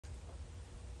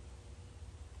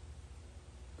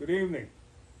Good evening.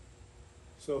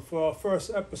 So for our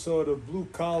first episode of Blue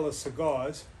Collar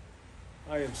Cigars,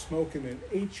 I am smoking an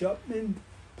H. Upman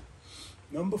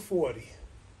number 40.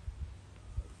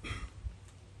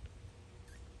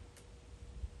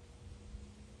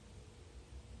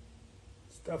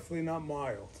 It's definitely not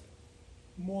mild.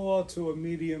 More to a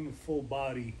medium full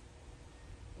body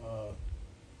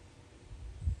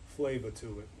flavor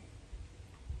to it.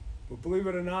 But believe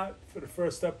it or not, for the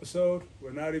first episode,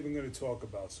 we're not even going to talk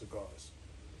about cigars.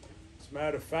 As a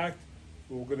matter of fact,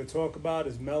 what we're going to talk about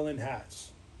is Melin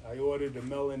hats. I ordered a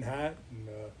Melin hat, and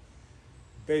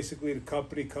basically the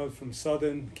company comes from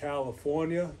Southern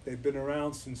California. They've been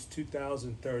around since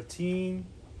 2013,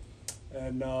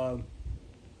 and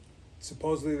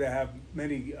supposedly they have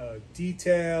many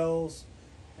details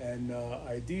and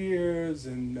ideas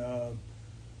and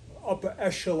upper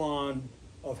echelon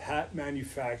of hat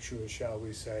manufacturers, shall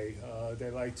we say. They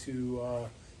like to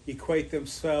equate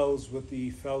themselves with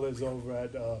the fellas over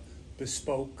at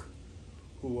Bespoke,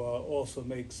 who also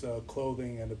makes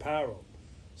clothing and apparel.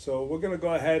 So we're going to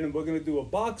go ahead and we're going to do a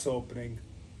box opening,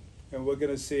 and we're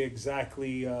going to see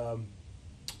exactly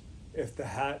if the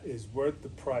hat is worth the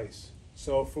price.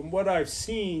 So from what I've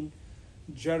seen,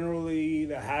 generally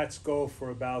the hats go for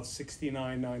about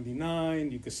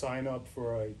 $69.99. You can sign up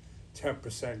for a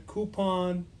 10%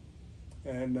 coupon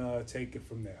and take it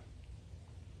from there.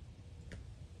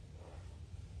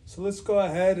 So let's go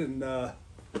ahead and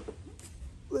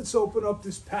let's open up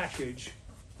this package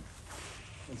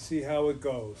and see how it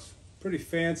goes. Pretty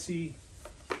fancy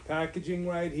packaging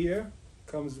right here.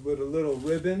 Comes with a little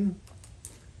ribbon.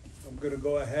 I'm going to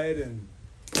go ahead and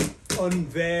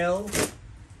unveil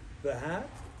the hat.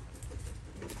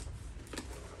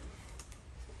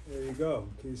 There you go.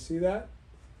 Can you see that?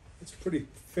 It's pretty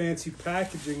fancy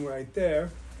packaging right there.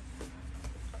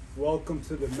 Welcome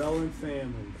to the Melin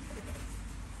family.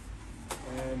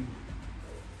 And,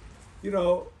 you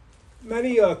know,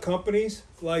 many companies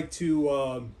like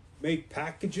to make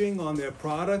packaging on their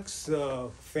products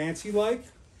fancy-like.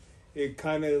 It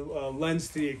kind of lends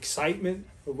to the excitement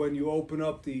of when you open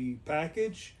up the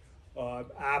package.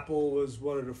 Apple was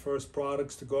one of the first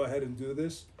products to go ahead and do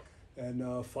this,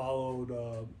 and followed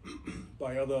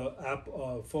by other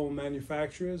phone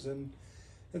manufacturers, and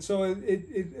so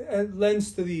it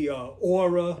lends to the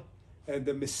aura and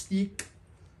the mystique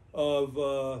of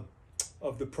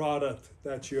the product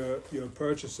that you're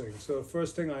purchasing. So the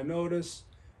first thing I notice,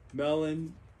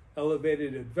 Melin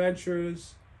Elevated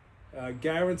Adventures,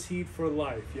 guaranteed for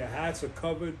life. Your hats are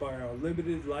covered by our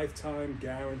limited lifetime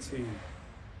guarantee,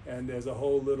 and there's a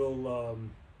whole little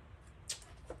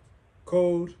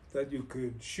code that you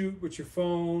could shoot with your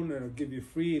phone, and it'll give you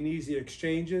free and easy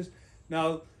exchanges.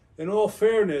 Now, in all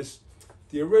fairness,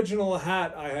 the original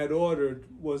hat I had ordered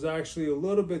was actually a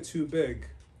little bit too big,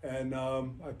 and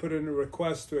I put in a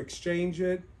request to exchange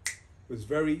it. It was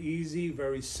very easy,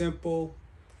 very simple.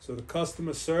 So the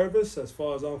customer service, as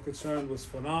far as I'm concerned, was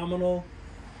phenomenal.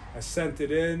 I sent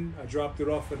it in, I dropped it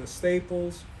off at the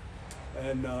Staples,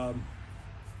 and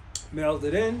mailed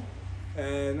it in,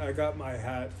 and I got my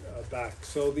hat back.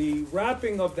 So the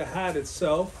wrapping of the hat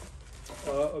itself,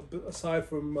 aside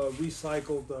from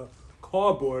recycled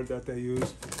cardboard that they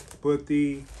use, but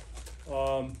the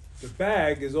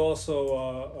bag is also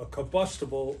a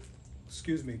compostable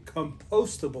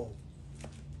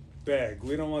bag.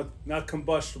 We don't want, not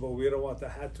combustible, we don't want the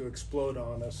hat to explode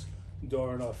on us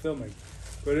during our filming.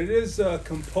 But it is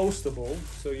compostable,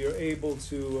 so you're able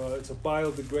to, it's a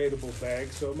biodegradable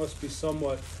bag, so it must be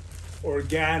somewhat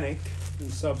organic in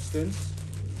substance.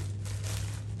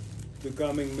 The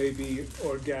gumming may be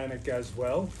organic as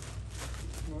well.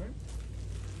 All right.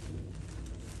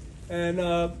 And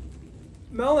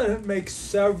Melin makes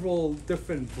several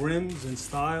different brims and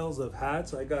styles of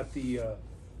hats. I got the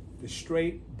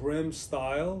straight brim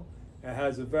style. It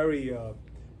has a very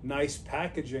nice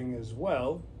packaging as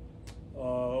well.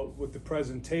 With the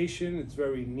presentation, it's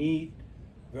very neat,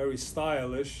 very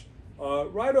stylish.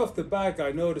 Right off the back,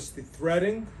 I noticed the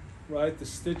threading, right, the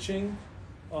stitching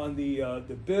on the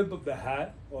bib of the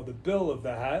hat, or the bill of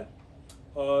the hat.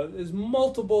 There's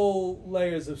multiple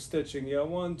layers of stitching. Yeah,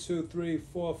 1, 2, 3,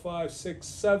 4, 5, 6,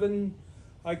 7.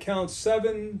 I count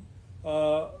 7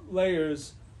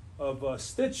 layers of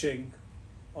stitching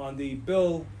on the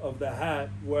bill of the hat,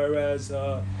 whereas,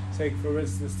 take for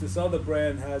instance, this other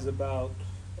brand has about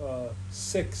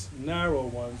 6 narrow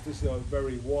ones. This is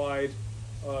very wide.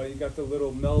 You got the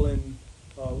little Melin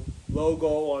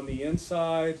logo on the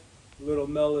inside, little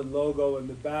Melin logo in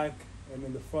the back, and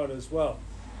in the front as well.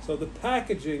 So the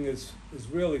packaging is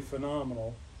really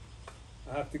phenomenal.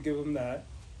 I have to give them that.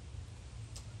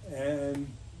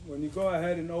 And when you go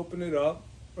ahead and open it up,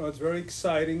 it's very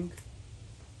exciting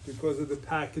because of the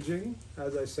packaging,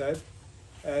 as I said.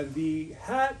 And the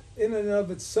hat in and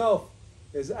of itself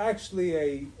is actually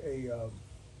a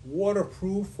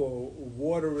waterproof or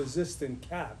water-resistant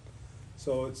cap.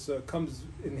 So it comes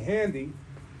in handy,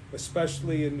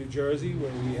 especially in New Jersey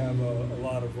where we have a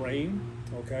lot of rain,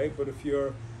 okay? But if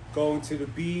you're going to the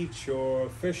beach or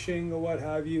fishing or what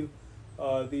have you,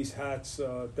 these hats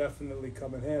definitely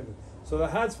come in handy. So the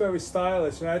hat's very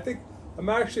stylish, and I think I'm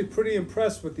actually pretty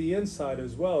impressed with the inside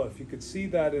as well. If you could see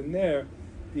that in there,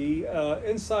 the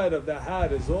inside of the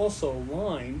hat is also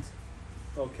lined,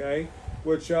 okay?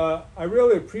 Which I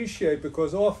really appreciate,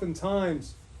 because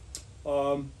oftentimes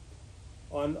on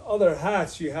other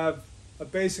hats you have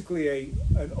basically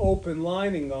an open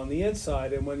lining on the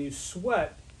inside, and when you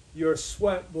sweat, your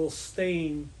sweat will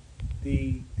stain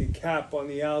the cap on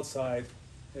the outside,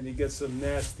 and you get some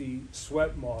nasty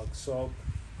sweat marks. So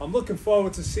I'm looking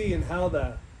forward to seeing how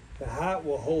the hat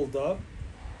will hold up.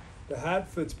 The hat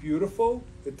fits beautiful.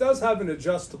 It does have an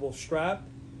adjustable strap,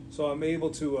 so I'm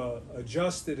able to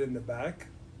adjust it in the back.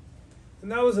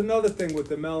 And that was another thing with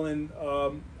the Melin.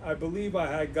 I believe I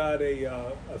had got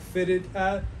a fitted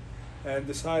hat and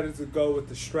decided to go with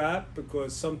the strap,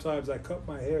 because sometimes I cut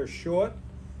my hair short,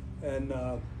 and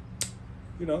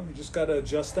you know, you just got to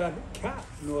adjust that cap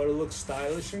in order to look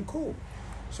stylish and cool.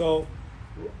 So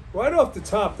right off the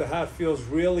top, the hat feels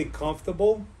really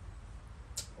comfortable.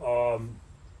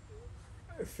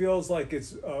 It feels like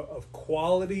it's of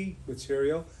quality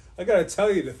material. I got to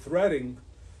tell you, the threading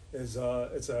is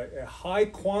it's a high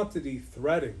quantity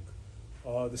threading.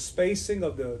 The spacing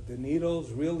of the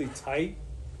needles really tight.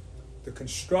 The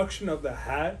construction of the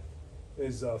hat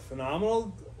is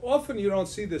phenomenal. Often you don't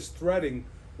see this threading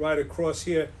right across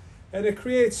here, and it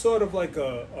creates sort of like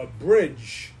a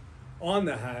bridge on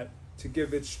the hat to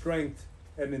give it strength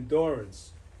and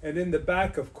endurance. And in the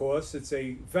back, of course, it's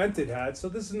a vented hat, so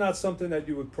this is not something that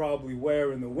you would probably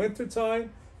wear in the wintertime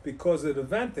because of the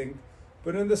venting,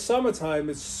 but in the summertime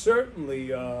it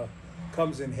certainly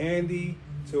comes in handy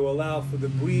to allow for the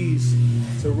breeze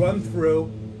to run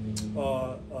through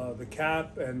the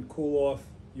cap and cool off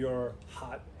your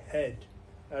hot head,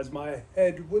 as my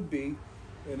head would be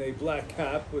in a black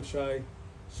cap, which I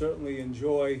certainly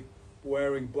enjoy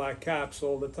wearing black caps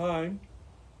all the time.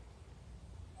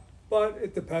 But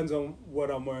it depends on what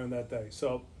I'm wearing that day.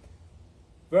 So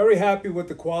very happy with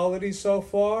the quality so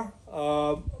far.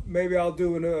 Maybe I'll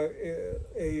do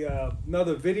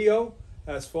another video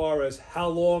as far as how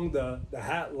long the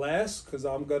hat lasts, because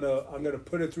I'm gonna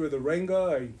put it through the ringer.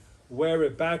 I wear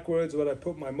it backwards when I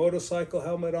put my motorcycle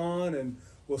helmet on, and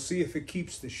we'll see if it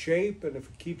keeps the shape and if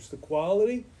it keeps the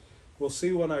quality. We'll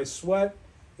see when I sweat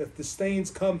if the stains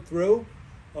come through,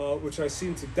 which I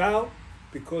seem to doubt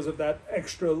because of that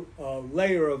extra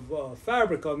layer of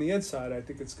fabric on the inside. I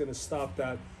think it's going to stop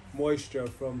that moisture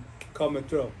from coming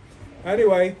through.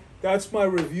 Anyway, that's my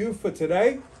review for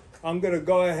today. I'm going to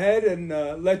go ahead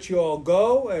and let you all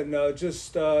go, and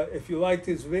just if you like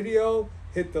this video,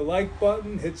 hit the like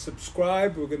button, hit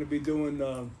subscribe. We're going to be doing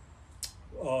a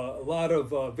lot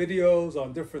of videos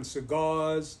on different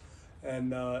cigars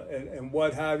and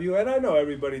what have you. And I know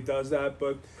everybody does that,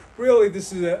 but really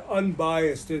this is an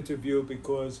unbiased interview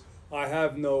because I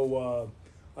have no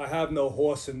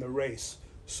horse in the race,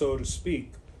 so to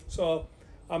speak. So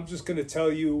I'm just going to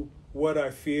tell you what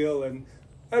I feel. And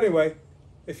anyway,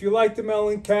 if you like the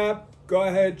Melin Cap, go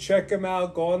ahead, check them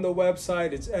out. Go on the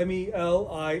website. It's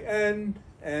MELIN,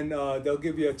 and they'll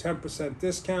give you a 10%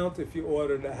 discount if you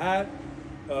order the hat.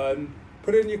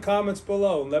 Put it in your comments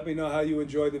below and let me know how you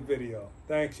enjoyed the video.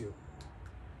 Thank you.